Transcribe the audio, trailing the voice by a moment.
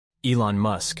Elon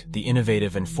Musk, the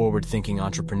innovative and forward-thinking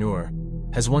entrepreneur,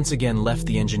 has once again left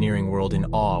the engineering world in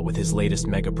awe with his latest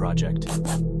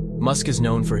megaproject. Musk is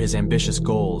known for his ambitious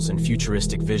goals and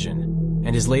futuristic vision,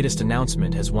 and his latest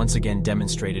announcement has once again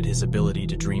demonstrated his ability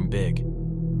to dream big.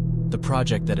 The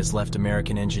project that has left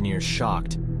American engineers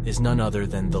shocked is none other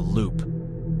than the Loop,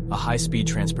 a high-speed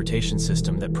transportation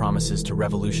system that promises to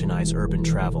revolutionize urban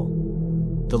travel.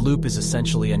 The Loop is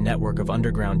essentially a network of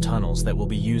underground tunnels that will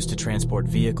be used to transport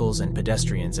vehicles and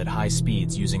pedestrians at high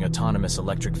speeds using autonomous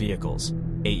electric vehicles,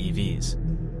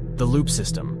 AEVs. The Loop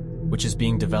system, which is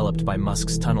being developed by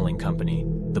Musk's tunneling company,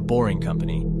 the Boring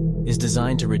Company, is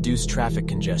designed to reduce traffic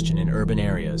congestion in urban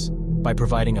areas by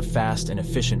providing a fast and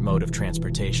efficient mode of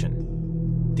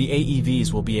transportation. The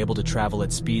AEVs will be able to travel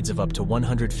at speeds of up to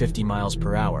 150 miles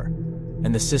per hour,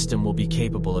 and the system will be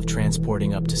capable of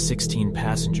transporting up to 16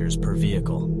 passengers per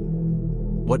vehicle.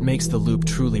 What makes the Loop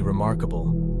truly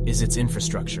remarkable is its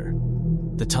infrastructure.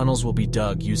 The tunnels will be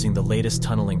dug using the latest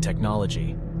tunneling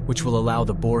technology, which will allow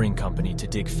the Boring Company to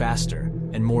dig faster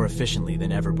and more efficiently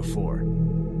than ever before.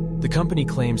 The company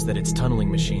claims that its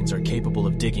tunneling machines are capable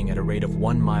of digging at a rate of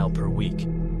 1 mile per week,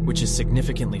 which is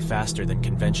significantly faster than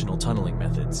conventional tunneling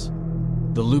methods.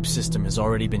 The Loop system has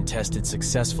already been tested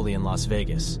successfully in Las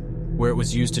Vegas, where it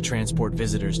was used to transport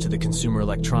visitors to the Consumer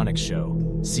Electronics Show,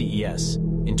 CES,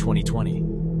 in 2020.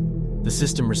 The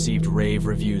system received rave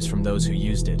reviews from those who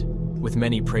used it, with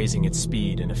many praising its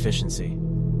speed and efficiency.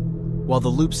 While the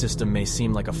Loop system may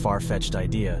seem like a far-fetched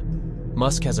idea,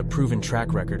 Musk has a proven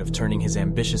track record of turning his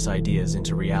ambitious ideas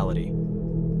into reality.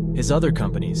 His other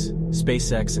companies,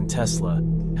 SpaceX and Tesla,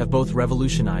 have both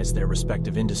revolutionized their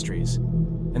respective industries,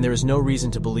 and there is no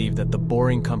reason to believe that the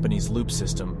Boring Company's Loop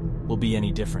system will be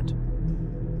any different.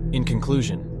 In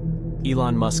conclusion,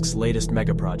 Elon Musk's latest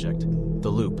megaproject, the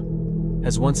Loop,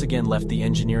 has once again left the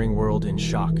engineering world in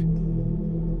shock.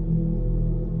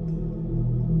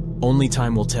 Only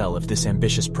time will tell if this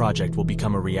ambitious project will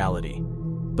become a reality,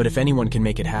 but if anyone can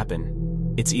make it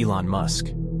happen, it's Elon Musk.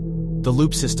 The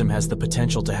Loop system has the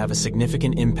potential to have a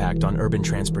significant impact on urban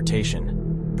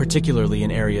transportation, particularly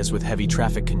in areas with heavy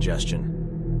traffic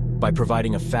congestion. By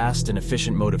providing a fast and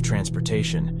efficient mode of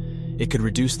transportation, it could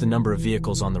reduce the number of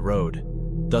vehicles on the road,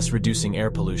 thus reducing air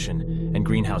pollution and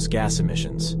greenhouse gas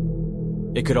emissions.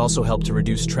 It could also help to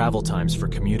reduce travel times for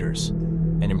commuters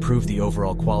and improve the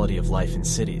overall quality of life in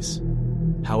cities.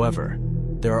 However,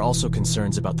 there are also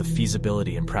concerns about the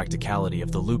feasibility and practicality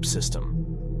of the Loop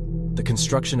system. The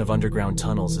construction of underground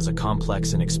tunnels is a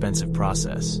complex and expensive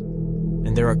process,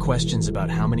 and there are questions about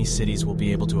how many cities will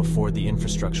be able to afford the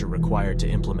infrastructure required to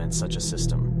implement such a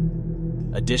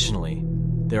system. Additionally,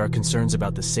 there are concerns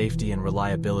about the safety and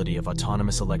reliability of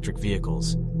autonomous electric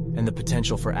vehicles and the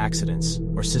potential for accidents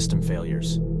or system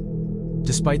failures.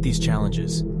 Despite these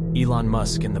challenges, Elon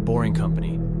Musk and the Boring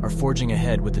Company are forging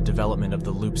ahead with the development of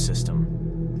the Loop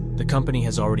system. The company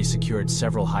has already secured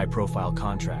several high-profile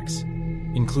contracts,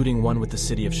 including one with the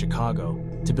city of Chicago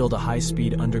to build a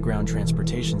high-speed underground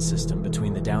transportation system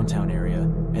between the downtown area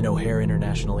and O'Hare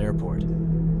International Airport.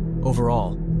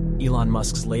 Overall, Elon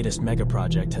Musk's latest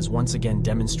megaproject has once again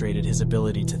demonstrated his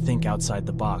ability to think outside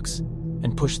the box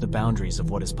and push the boundaries of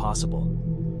what is possible.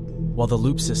 While the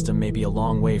Loop system may be a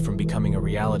long way from becoming a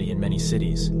reality in many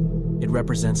cities, it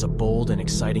represents a bold and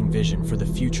exciting vision for the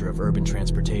future of urban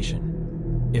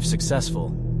transportation. If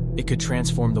successful, it could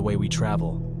transform the way we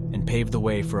travel and pave the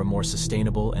way for a more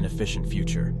sustainable and efficient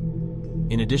future.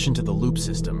 In addition to the Loop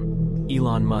system,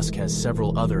 Elon Musk has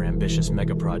several other ambitious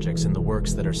megaprojects in the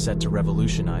works that are set to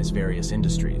revolutionize various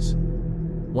industries.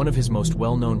 One of his most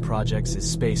well-known projects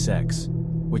is SpaceX,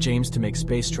 which aims to make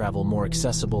space travel more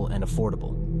accessible and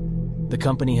affordable. The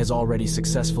company has already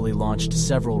successfully launched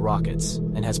several rockets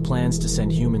and has plans to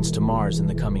send humans to Mars in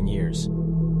the coming years.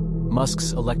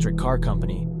 Musk's electric car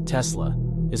company, Tesla,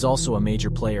 is also a major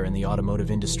player in the automotive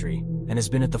industry and has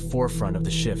been at the forefront of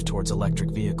the shift towards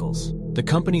electric vehicles. The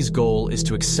company's goal is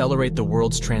to accelerate the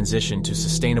world's transition to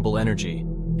sustainable energy,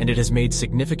 and it has made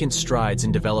significant strides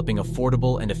in developing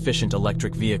affordable and efficient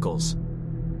electric vehicles.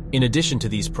 In addition to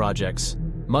these projects,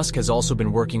 Musk has also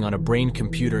been working on a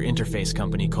brain-computer interface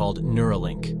company called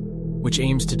Neuralink, which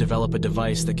aims to develop a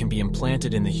device that can be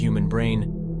implanted in the human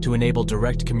brain to enable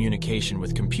direct communication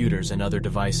with computers and other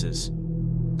devices.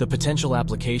 The potential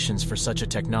applications for such a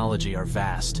technology are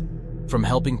vast, from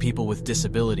helping people with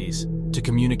disabilities to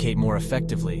communicate more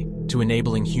effectively to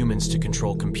enabling humans to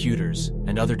control computers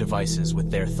and other devices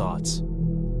with their thoughts.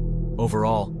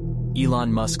 Overall,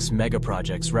 Elon Musk's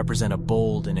megaprojects represent a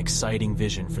bold and exciting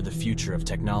vision for the future of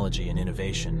technology and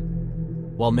innovation.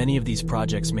 While many of these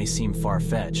projects may seem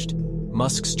far-fetched,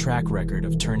 Musk's track record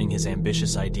of turning his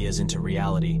ambitious ideas into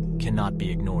reality cannot be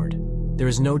ignored. There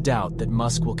is no doubt that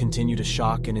Musk will continue to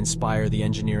shock and inspire the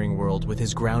engineering world with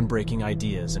his groundbreaking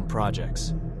ideas and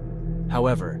projects.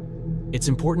 However, it's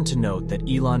important to note that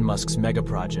Elon Musk's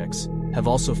megaprojects have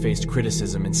also faced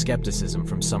criticism and skepticism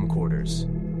from some quarters.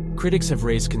 Critics have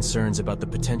raised concerns about the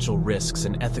potential risks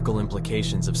and ethical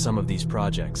implications of some of these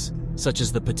projects, such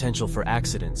as the potential for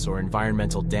accidents or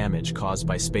environmental damage caused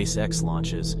by SpaceX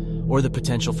launches, or the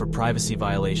potential for privacy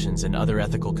violations and other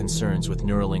ethical concerns with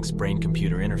Neuralink's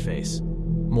brain-computer interface.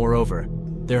 Moreover,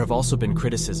 there have also been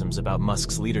criticisms about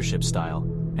Musk's leadership style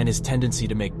and his tendency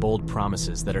to make bold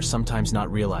promises that are sometimes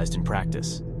not realized in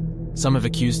practice. Some have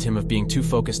accused him of being too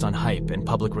focused on hype and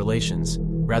public relations,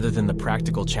 rather than the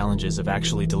practical challenges of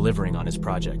actually delivering on his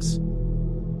projects.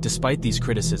 Despite these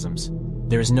criticisms,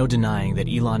 there is no denying that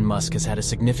Elon Musk has had a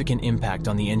significant impact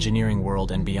on the engineering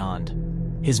world and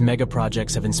beyond. His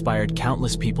megaprojects have inspired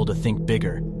countless people to think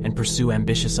bigger and pursue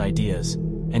ambitious ideas,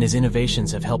 and his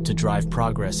innovations have helped to drive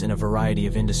progress in a variety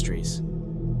of industries.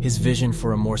 His vision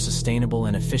for a more sustainable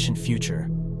and efficient future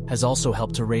has also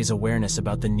helped to raise awareness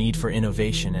about the need for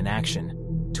innovation and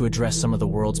action to address some of the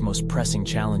world's most pressing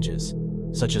challenges,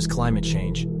 such as climate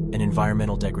change and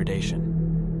environmental degradation.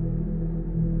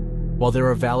 While there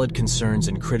are valid concerns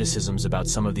and criticisms about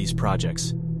some of these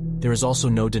projects, there is also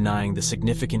no denying the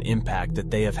significant impact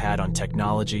that they have had on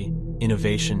technology,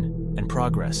 innovation, and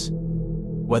progress.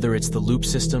 Whether it's the Loop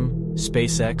system,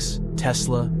 SpaceX,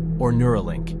 Tesla, or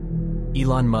Neuralink,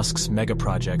 Elon Musk's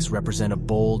megaprojects represent a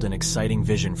bold and exciting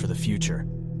vision for the future,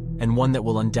 and one that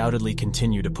will undoubtedly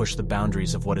continue to push the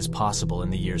boundaries of what is possible in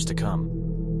the years to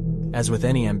come. As with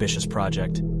any ambitious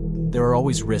project, there are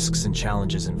always risks and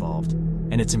challenges involved,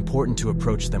 and it's important to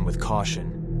approach them with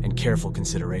caution and careful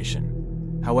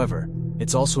consideration. However,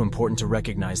 it's also important to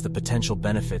recognize the potential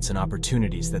benefits and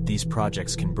opportunities that these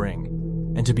projects can bring,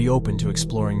 and to be open to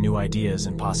exploring new ideas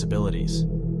and possibilities.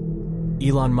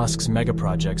 Elon Musk's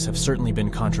megaprojects have certainly been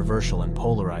controversial and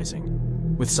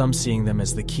polarizing, with some seeing them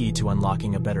as the key to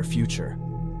unlocking a better future,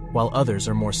 while others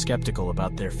are more skeptical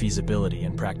about their feasibility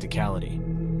and practicality.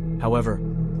 However,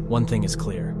 one thing is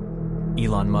clear: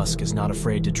 Elon Musk is not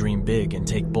afraid to dream big and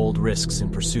take bold risks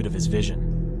in pursuit of his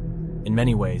vision. In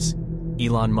many ways,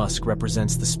 Elon Musk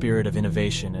represents the spirit of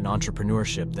innovation and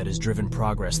entrepreneurship that has driven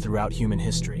progress throughout human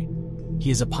history. He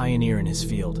is a pioneer in his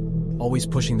field, always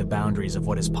pushing the boundaries of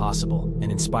what is possible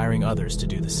and inspiring others to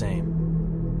do the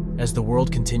same. As the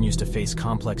world continues to face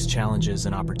complex challenges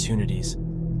and opportunities,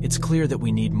 it's clear that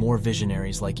we need more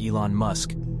visionaries like Elon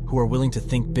Musk who are willing to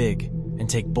think big and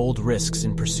take bold risks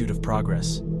in pursuit of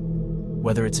progress.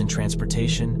 Whether it's in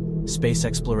transportation, space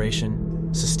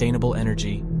exploration, sustainable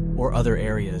energy, or other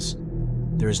areas,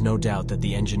 there is no doubt that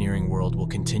the engineering world will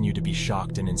continue to be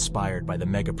shocked and inspired by the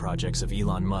megaprojects of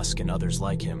Elon Musk and others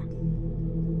like him.